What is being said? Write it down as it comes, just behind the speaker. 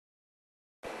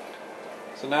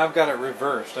So now I've got it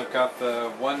reversed. I've got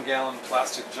the 1 gallon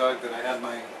plastic jug that I had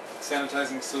my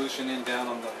sanitizing solution in down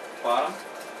on the bottom.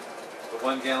 The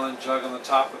 1 gallon jug on the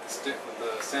top with the stick with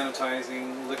the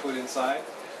sanitizing liquid inside.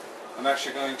 I'm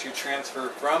actually going to transfer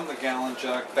from the gallon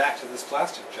jug back to this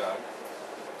plastic jug.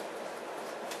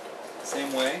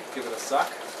 Same way, give it a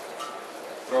suck.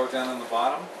 Throw it down on the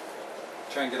bottom.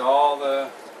 Try and get all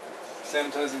the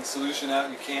sanitizing solution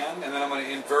out you can, and then I'm going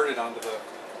to invert it onto the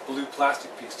blue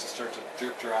plastic piece to start to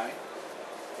drip dry.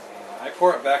 I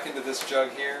pour it back into this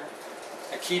jug here.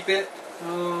 I keep it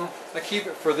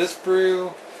for this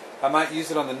brew. I might use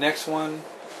it on the next one.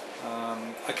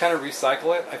 I kind of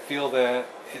recycle it. I feel that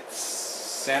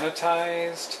it's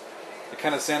sanitized. It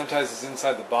kind of sanitizes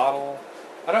inside the bottle.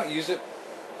 I don't use it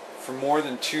for more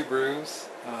than 2 brews,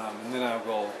 and then I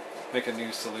will make a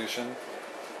new solution.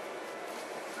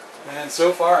 And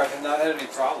so far I have not had any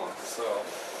problems, so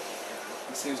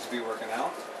it seems to be working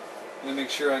out. I'm going to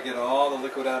make sure I get all the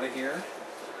liquid out of here.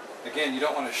 Again, you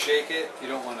don't want to shake it, you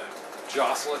don't want to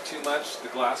jostle it too much, the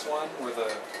glass one,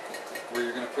 where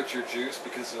you're going to put your juice,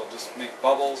 because it'll just make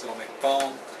bubbles, it'll make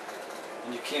foam,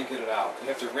 and you can't get it out. You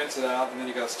have to rinse it out, and then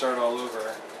you got to start all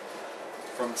over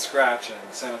from scratch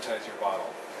and sanitize your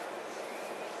bottle.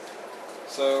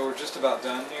 So we're just about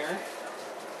done here.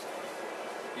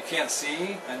 You can't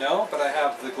see, I know, but I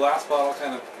have the glass bottle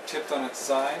kind of tipped on its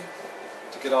side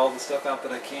to get all the stuff out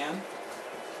that I can.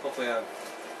 Hopefully Yep.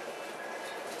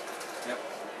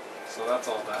 So that's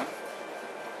all done.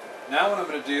 Now what I'm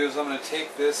going to do is I'm going to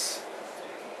take this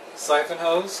siphon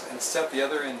hose and set the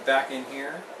other end back in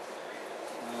here.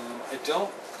 I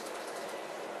don't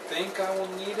think I will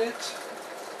need it,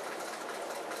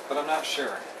 but I'm not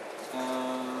sure. You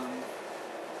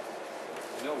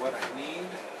know what I need?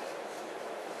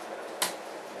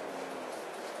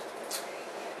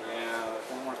 Yeah, there's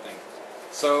one more thing.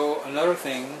 So another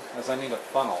thing is I need a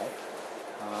funnel.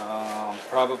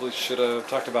 Probably should have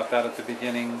talked about that at the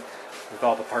beginning with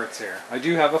all the parts here. I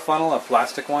do have a funnel, a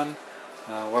plastic one.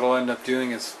 What I'll end up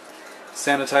doing is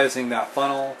sanitizing that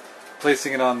funnel,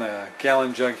 placing it on the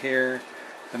gallon jug here,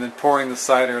 and then pouring the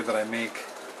cider that I make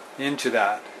into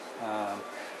that,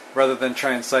 rather than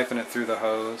try and siphon it through the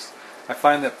hose. I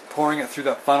find that pouring it through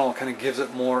that funnel kind of gives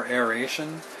it more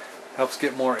aeration, helps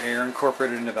get more air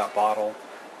incorporated into that bottle,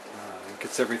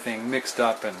 gets everything mixed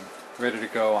up and ready to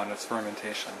go on its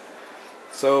fermentation.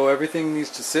 So everything needs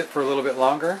to sit for a little bit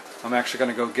longer. I'm actually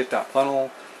going to go get that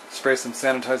funnel, spray some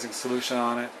sanitizing solution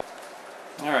on it.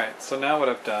 Alright, so now what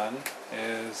I've done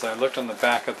is I looked on the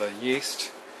back of the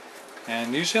yeast,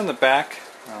 and usually on the back,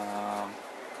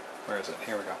 where is it?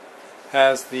 Here we go.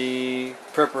 Has the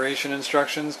preparation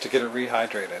instructions to get it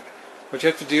rehydrated. What you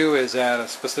have to do is add a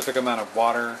specific amount of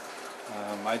water,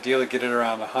 ideally get it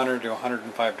around 100 to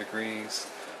 105 degrees,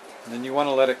 and then you want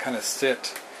to let it kind of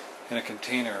sit in a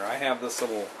container. I have this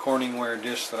little Corningware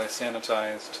dish that I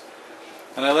sanitized,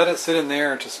 and I let it sit in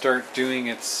there to start doing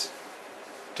its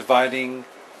dividing,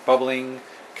 bubbling,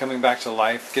 coming back to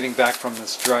life, getting back from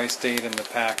this dry state in the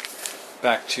pack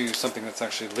back to something that's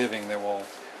actually living that will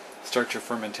start your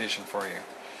fermentation for you.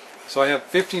 So I have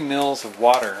 50 mils of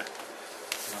water.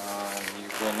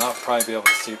 You will not probably be able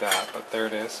to see that, but there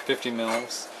it is, 50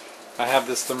 mils. I have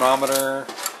this thermometer,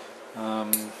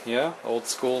 yeah, old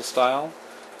school style,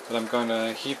 that I'm going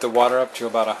to heat the water up to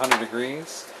about 100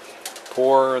 degrees.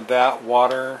 Pour that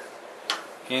water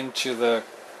into the,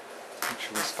 make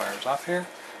sure this fire's off here.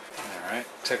 Alright,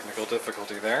 technical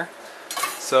difficulty there.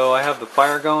 So I have the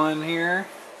fire going here.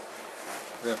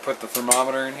 We're going to put the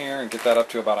thermometer in here and get that up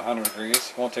to about 100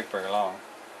 degrees. It won't take very long.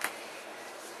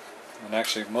 And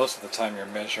actually most of the time you're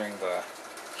measuring the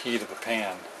heat of the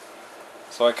pan.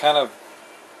 So I kind of,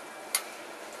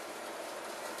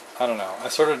 I don't know, I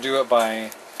sort of do it by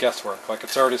guesswork. Like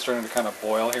it's already starting to kind of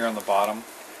boil here on the bottom.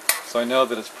 So I know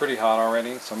that it's pretty hot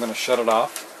already, so I'm going to shut it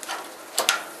off.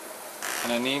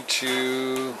 And I need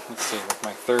to, let's see, with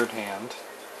my third hand,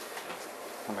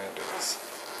 how am I going to do this?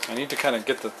 I need to kind of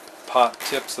get the pot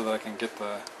tip so that I can get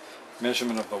the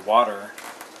measurement of the water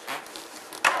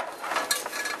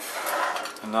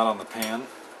and not on the pan,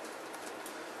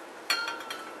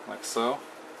 like so.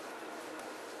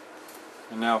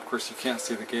 And now of course you can't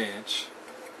see the gauge,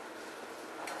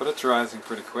 but it's rising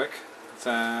pretty quick. It's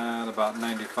at about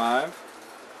 95.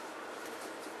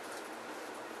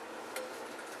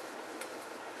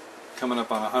 Coming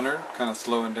up on 100, kind of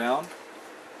slowing down.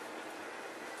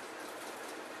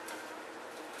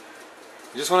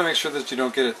 You just want to make sure that you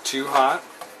don't get it too hot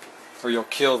or you'll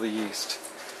kill the yeast.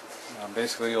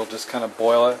 Basically you'll just kind of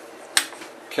boil it,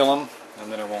 kill them,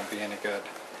 and then it won't be any good.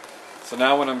 So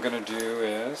now what I'm going to do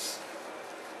is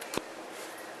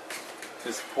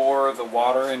is pour the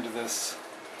water into this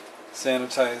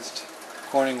sanitized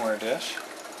Corningware dish.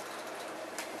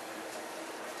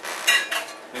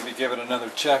 Maybe give it another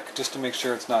check just to make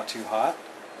sure it's not too hot,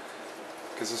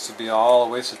 because this would be all a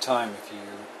waste of time if you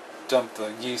dump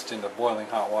the yeast into boiling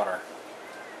hot water.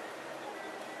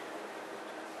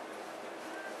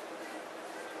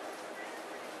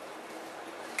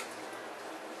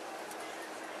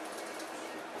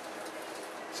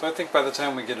 So I think by the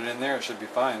time we get it in there, it should be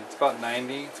fine. It's about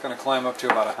 90. It's going to climb up to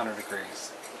about 100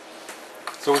 degrees.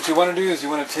 So what you want to do is you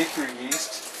want to take your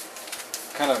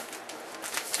yeast, kind of,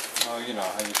 well, you know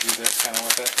how you do this kind of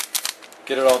with it.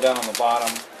 Get it all down on the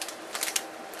bottom.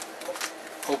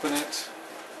 Open it.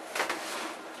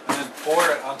 And then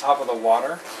pour it on top of the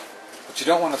water. But you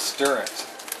don't want to stir it.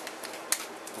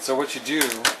 And so what you do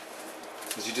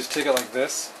is you just take it like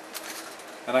this.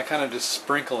 And I kind of just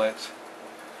sprinkle it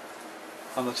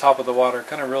on the top of the water,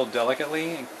 kind of real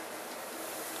delicately, and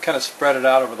kind of spread it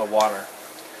out over the water.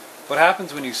 What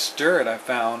happens when you stir it, I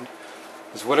found,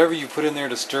 is whatever you put in there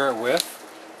to stir it with,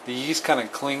 the yeast kind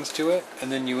of clings to it,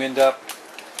 and then you end up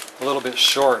a little bit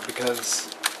short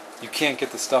because you can't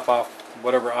get the stuff off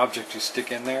whatever object you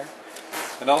stick in there.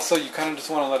 And also you kind of just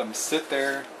want to let them sit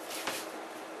there,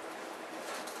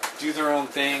 do their own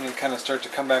thing, and kind of start to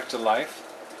come back to life.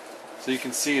 So you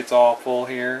can see it's all full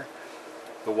here.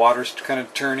 The water's kind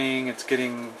of turning, it's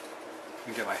getting, let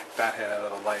me get my fat head out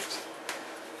of the light.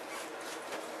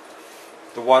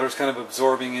 The water's kind of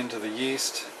absorbing into the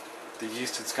yeast. The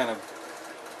yeast is kind of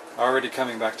already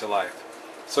coming back to life.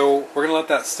 So we're going to let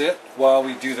that sit while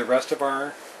we do the rest of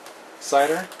our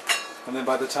cider. And then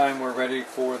by the time we're ready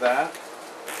for that,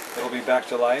 it'll be back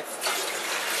to life.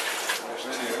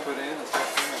 Put in and start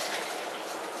fermenting.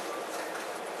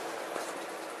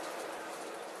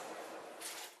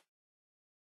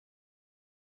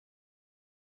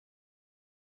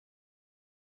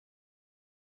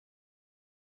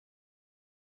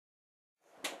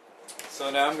 So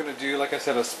now I'm going to do, like I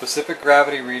said, a specific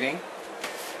gravity reading.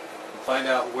 Find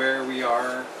out where we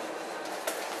are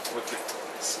with the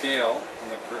scale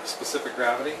and the specific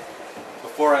gravity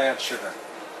before I add sugar.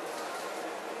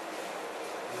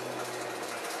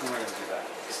 I'm not going to do that.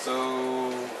 So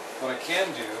what I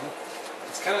can do,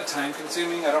 it's kind of time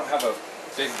consuming. I don't have a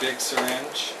big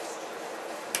syringe.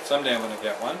 Someday I'm going to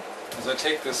get one. As I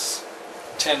take this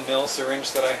 10 ml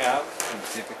syringe that I have, let me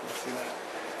see if I can see that.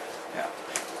 Yeah.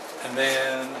 And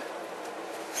then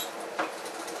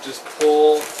just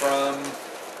pull from,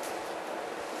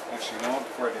 actually no,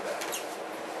 before I do that,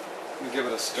 let me give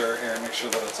it a stir here and make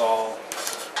sure that it's all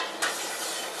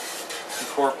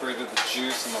incorporated, the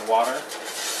juice and the water,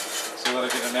 so that I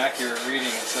get an accurate reading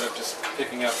instead of just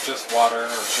picking up just water or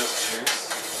just juice.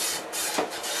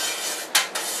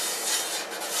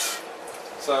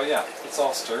 So yeah, it's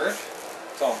all stirred,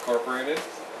 it's all incorporated.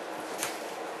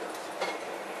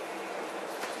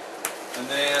 And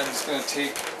then I'm just going to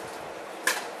take,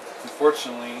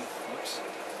 unfortunately, whoops,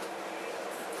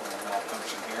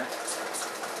 malfunction here.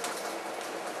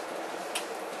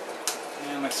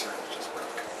 And my syringe just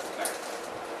broke. There.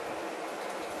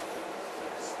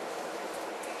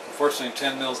 Unfortunately,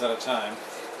 10 mils at a time.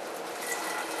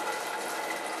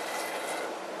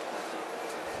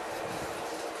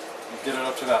 You get it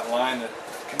up to that line that,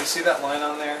 can you see that line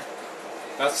on there?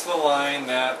 That's the line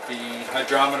that the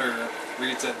hydrometer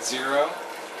reads at 0.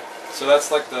 So that's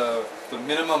like the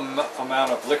minimum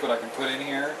amount of liquid I can put in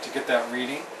here to get that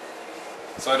reading.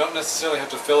 So I don't necessarily have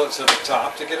to fill it to the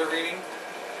top to get a reading.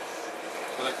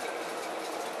 But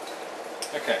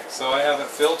okay, so I have it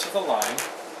filled to the line.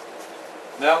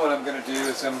 Now what I'm going to do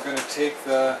is I'm going to take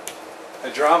the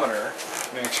hydrometer,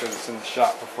 make sure it's in the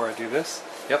shot before I do this.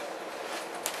 Yep.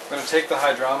 I'm going to take the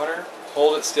hydrometer,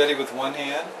 hold it steady with one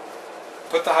hand,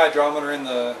 put the hydrometer in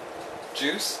the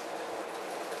juice,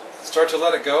 start to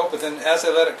let it go, but then as I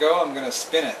let it go, I'm going to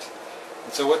spin it.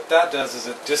 And so what that does is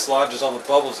it dislodges all the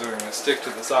bubbles that are going to stick to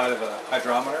the side of the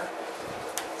hydrometer.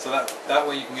 So that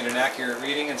way you can get an accurate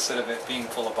reading instead of it being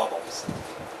full of bubbles.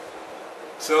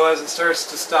 So as it starts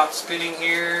to stop spinning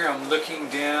here, I'm looking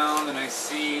down and I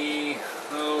see,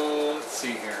 oh, let's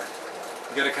see here.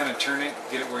 You got to kind of turn it,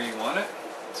 get it where you want it,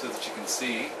 so that you can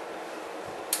see.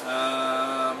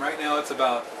 Right now it's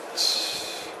about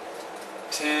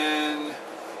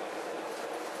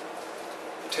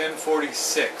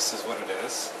 10:46 is what it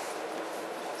is.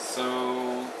 So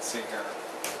let's see here.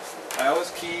 I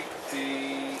always keep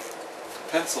a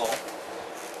pencil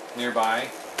nearby,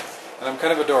 and I'm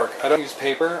kind of a dork. I don't use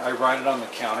paper. I write it on the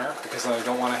counter because I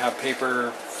don't want to have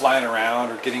paper flying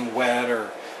around or getting wet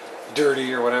or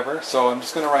dirty or whatever. So I'm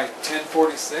just going to write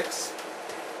 10:46.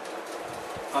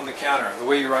 on the counter. The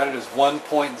way you write it is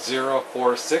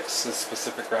 1.046 is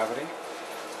specific gravity.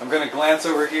 I'm going to glance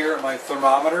over here at my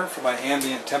thermometer for my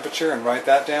ambient temperature and write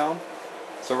that down.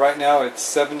 So right now it's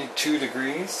 72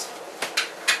 degrees.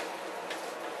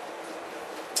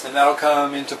 And that'll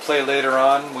come into play later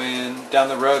on when down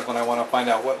the road when I want to find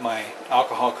out what my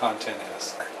alcohol content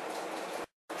is.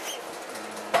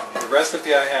 The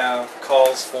recipe I have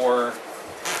calls for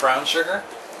brown sugar.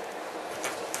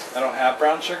 I don't have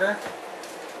brown sugar,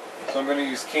 so I'm going to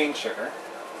use cane sugar.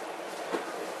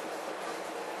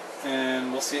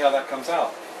 And we'll see how that comes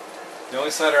out. The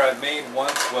only cider I've made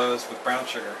once was with brown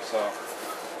sugar, so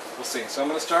we'll see. So I'm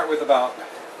going to start with about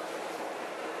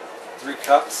 3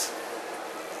 cups.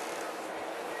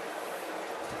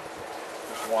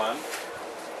 There's 1.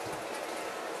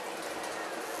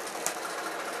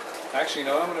 Actually, you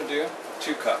know what I'm going to do?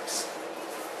 2 cups.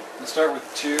 I'm going to start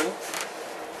with 2.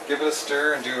 Give it a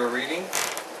stir and do a reading,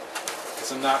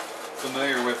 because I'm not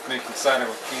familiar with making cider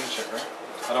with cane sugar.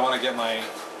 I don't want to get my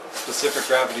specific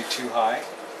gravity too high,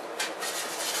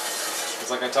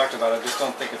 because like I talked about, I just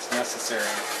don't think it's necessary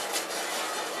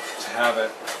to have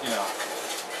it,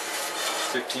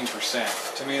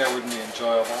 15%. To me that wouldn't be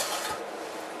enjoyable.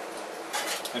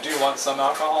 I do want some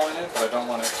alcohol in it, but I don't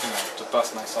want it to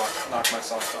bust my socks, knock my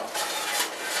socks off.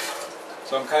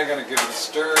 So I'm kind of going to give it a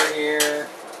stir here.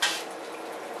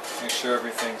 Make sure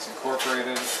everything's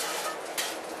incorporated.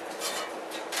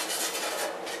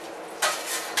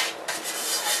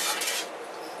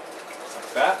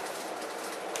 Like that.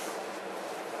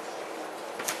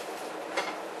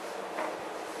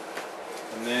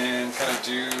 And then kind of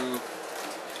do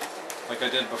like I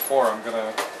did before. I'm going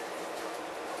to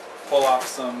pull off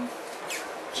some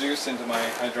juice into my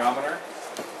hydrometer.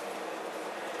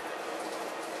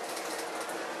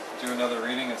 Do another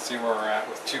reading and see where we're at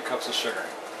with 2 cups of sugar.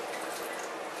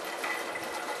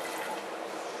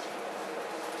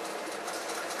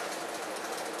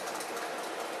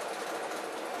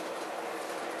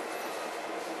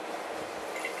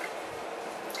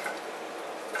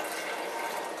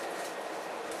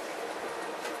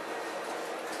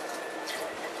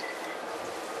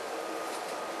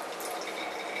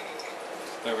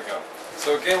 There we go.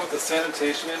 So again, with the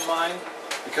sanitation in mind,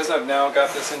 because I've now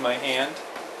got this in my hand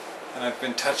and I've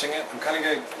been touching it, I'm going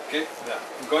to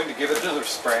give it another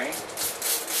spray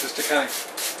just to kind of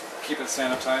keep it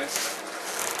sanitized.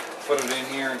 Put it in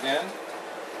here again.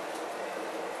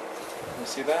 You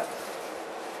see that?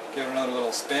 Give it another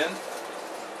little spin.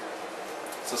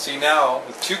 So see now,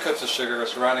 with 2 cups of sugar,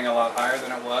 it's running a lot higher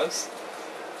than it was.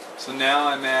 So now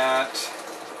I'm at,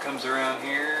 it comes around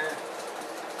here,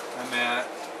 I'm at,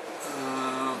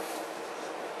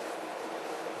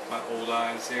 my old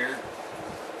eyes here,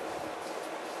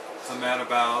 I'm at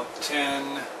about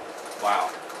 10, wow,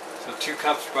 so 2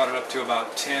 cups brought it up to about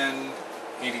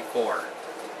 1084.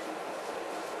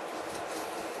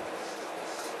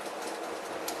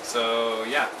 So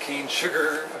yeah, cane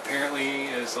sugar apparently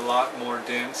is a lot more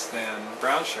dense than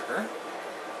brown sugar.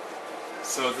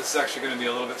 So this is actually going to be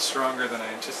a little bit stronger than I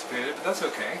anticipated, but that's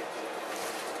okay.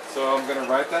 So I'm going to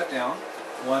write that down,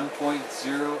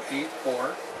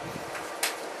 1.084.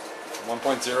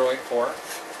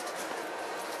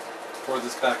 Pour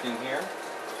this back in here.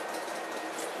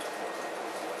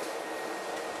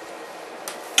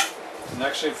 And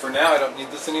actually for now I don't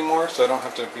need this anymore, so I don't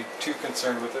have to be too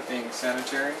concerned with it being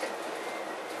sanitary.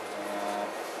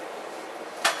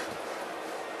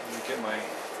 Let me get my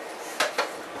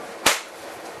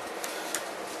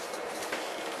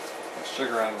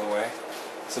sugar out of the way.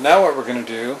 So now what we're going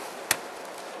to do,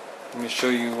 let me show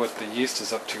you what the yeast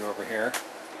is up to over here.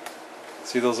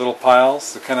 See those little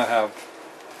piles that kind of have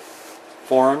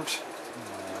formed?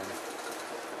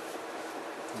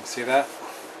 You see that?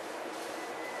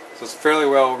 So it's fairly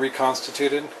well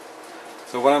reconstituted.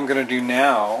 So what I'm going to do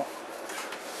now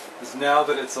is, now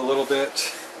that it's a little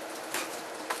bit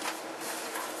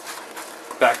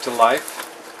back to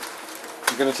life,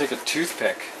 I'm going to take a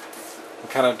toothpick and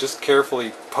kind of just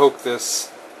carefully poke this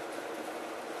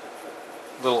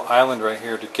little island right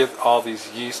here to get all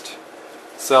these yeast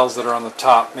cells that are on the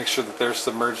top, make sure that they're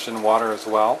submerged in water as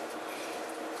well.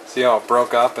 See how it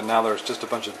broke up and now there's just a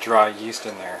bunch of dry yeast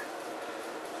in there.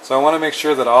 So I want to make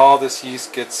sure that all this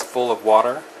yeast gets full of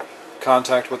water,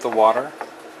 contact with the water.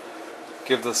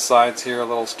 Give the sides here a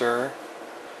little stir.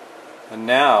 And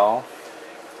now,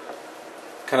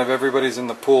 kind of everybody's in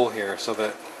the pool here so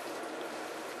that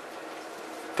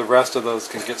the rest of those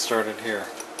can get started here.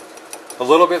 A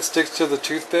little bit sticks to the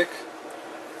toothpick,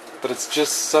 but it's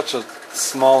just such a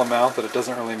small amount that it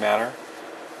doesn't really matter.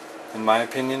 In my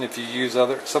opinion, if you use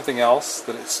something else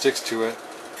that it sticks to it,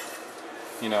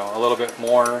 you know, a little bit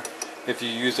more if you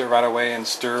use it right away and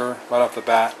stir right off the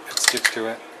bat. It sticks to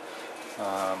it.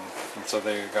 And so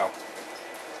there you go.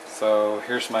 So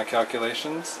here's my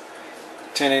calculations.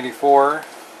 1084,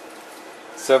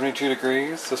 72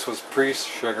 degrees. This was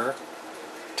pre-sugar.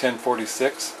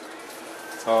 1046.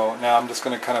 So now I'm just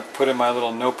going to kind of put in my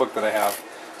little notebook that I have.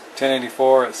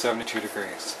 1084 at 72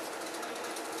 degrees.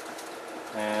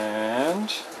 And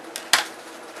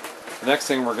the next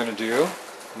thing we're going to do,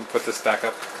 let me put this back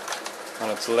up on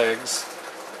its legs,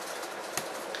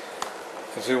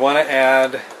 is we want to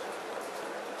add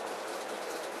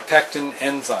pectin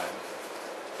enzyme.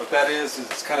 What that is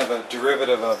it's kind of a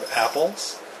derivative of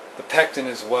apples. The pectin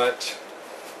is what,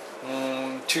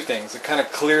 two things. It kind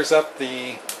of clears up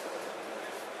the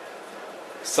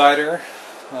cider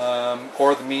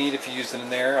or the mead if you use it in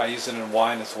there. I use it in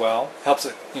wine as well. Helps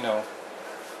it, you know,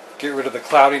 get rid of the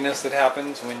cloudiness that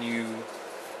happens when you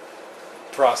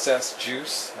process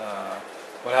juice.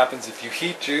 What happens if you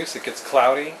heat juice, it gets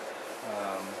cloudy.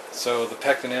 So the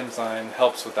pectin enzyme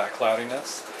helps with that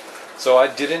cloudiness. So I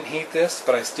didn't heat this,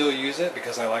 but I still use it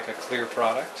because I like a clear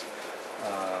product.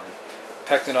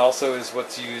 Pectin also is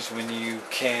what's used when you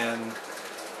can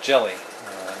jelly.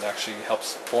 It actually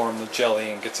helps form the jelly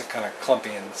and gets it kind of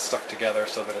clumpy and stuck together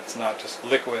so that it's not just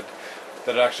liquid,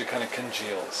 that it actually kind of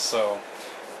congeals. So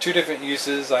two different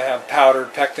uses. I have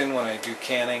powdered pectin when I do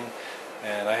canning,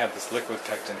 and I have this liquid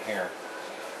pectin here.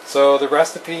 So the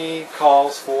recipe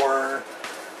calls for,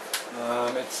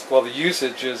 the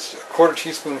usage is 1/4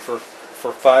 teaspoon for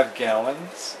 5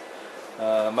 gallons.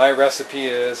 My recipe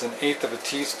is 1/8 of a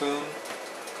teaspoon,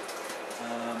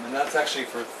 and that's actually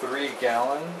for 3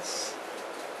 gallons.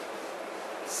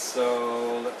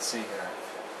 So let's see here.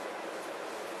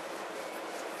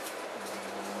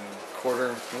 What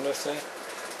did I say?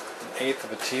 1/8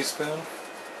 of a teaspoon.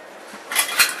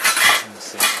 Let me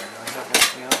see here. Do I have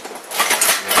anything else?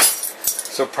 Yeah.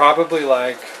 So probably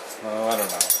like, I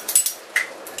don't know.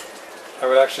 I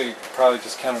would actually probably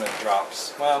just count it in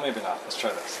drops. Well, maybe not. Let's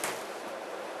try this.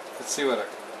 Let's see what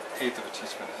 1/8 of a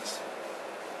teaspoon is.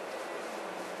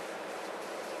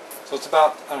 So it's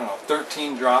about, I don't know,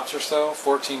 13 drops or so,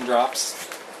 14 drops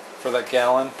for that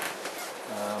gallon.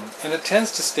 And it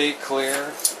tends to stay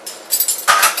clear,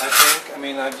 I think. I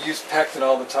mean, I've used pectin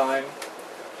all the time.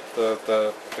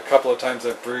 The couple of times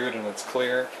I've brewed and it's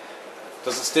clear.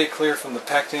 Does it stay clear from the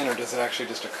pectin, or does it actually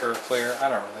just occur clear? I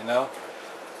don't really know.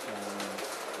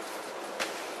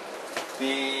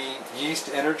 The yeast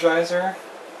energizer,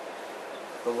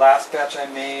 the last batch I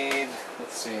made,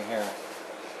 let's see here.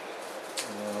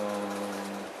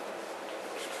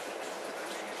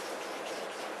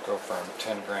 Go from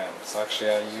 10 grams.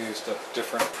 Actually, I used a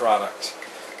different product.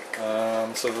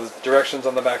 So the directions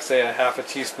on the back say 1/2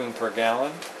 teaspoon per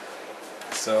gallon.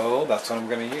 So that's what I'm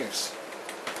going to use.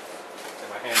 Get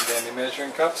my handy dandy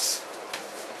measuring cups.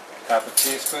 1/2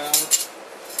 teaspoon.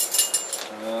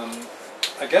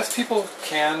 I guess people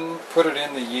can put it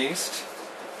in the yeast.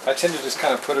 I tend to just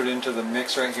kind of put it into the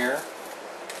mix right here.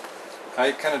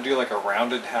 I kind of do like a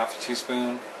rounded 1/2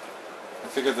 teaspoon. I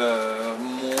figure the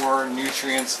more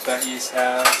nutrients that yeast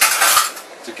has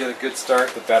to get a good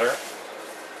start, the better.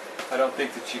 I don't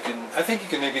think that you can, I think you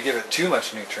can maybe give it too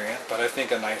much nutrient, but I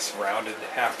think a nice rounded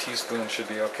 1/2 teaspoon should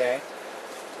be okay.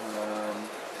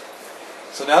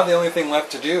 So now the only thing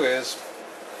left to do is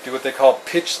do what they call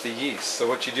pitch the yeast. So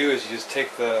what you do is you just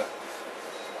take the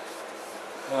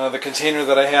container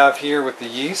that I have here with the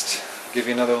yeast, give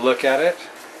you another look at it.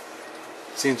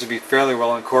 Seems to be fairly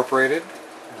well incorporated.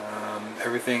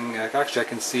 Everything, actually I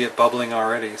can see it bubbling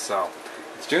already, so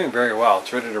it's doing very well.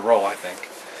 It's ready to roll, I think.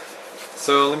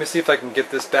 So let me see if I can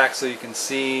get this back so you can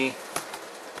see.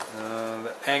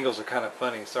 The angles are kind of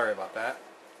funny, sorry about that.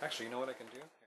 Actually, you know what I can do?